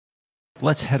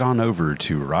let's head on over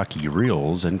to Rocky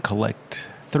Reels and collect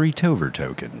 3 Tover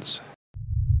tokens.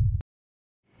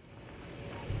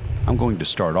 I'm going to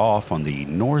start off on the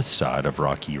north side of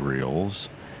Rocky Reels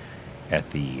at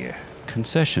the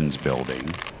concessions building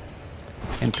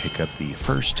and pick up the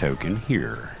first token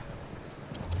here.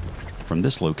 From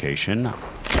this location,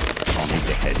 I'll need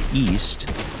to head east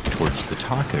towards the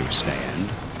taco stand,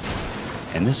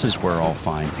 and this is where I'll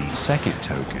find the second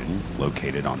token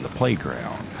located on the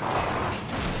playground.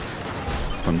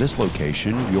 From this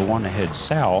location, you'll want to head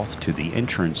south to the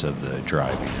entrance of the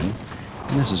drive-in,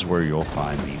 and this is where you'll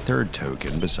find the third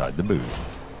token beside the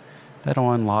booth.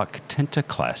 That'll unlock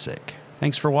Tenta-Classic.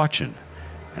 Thanks for watching,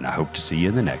 and I hope to see you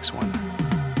in the next one.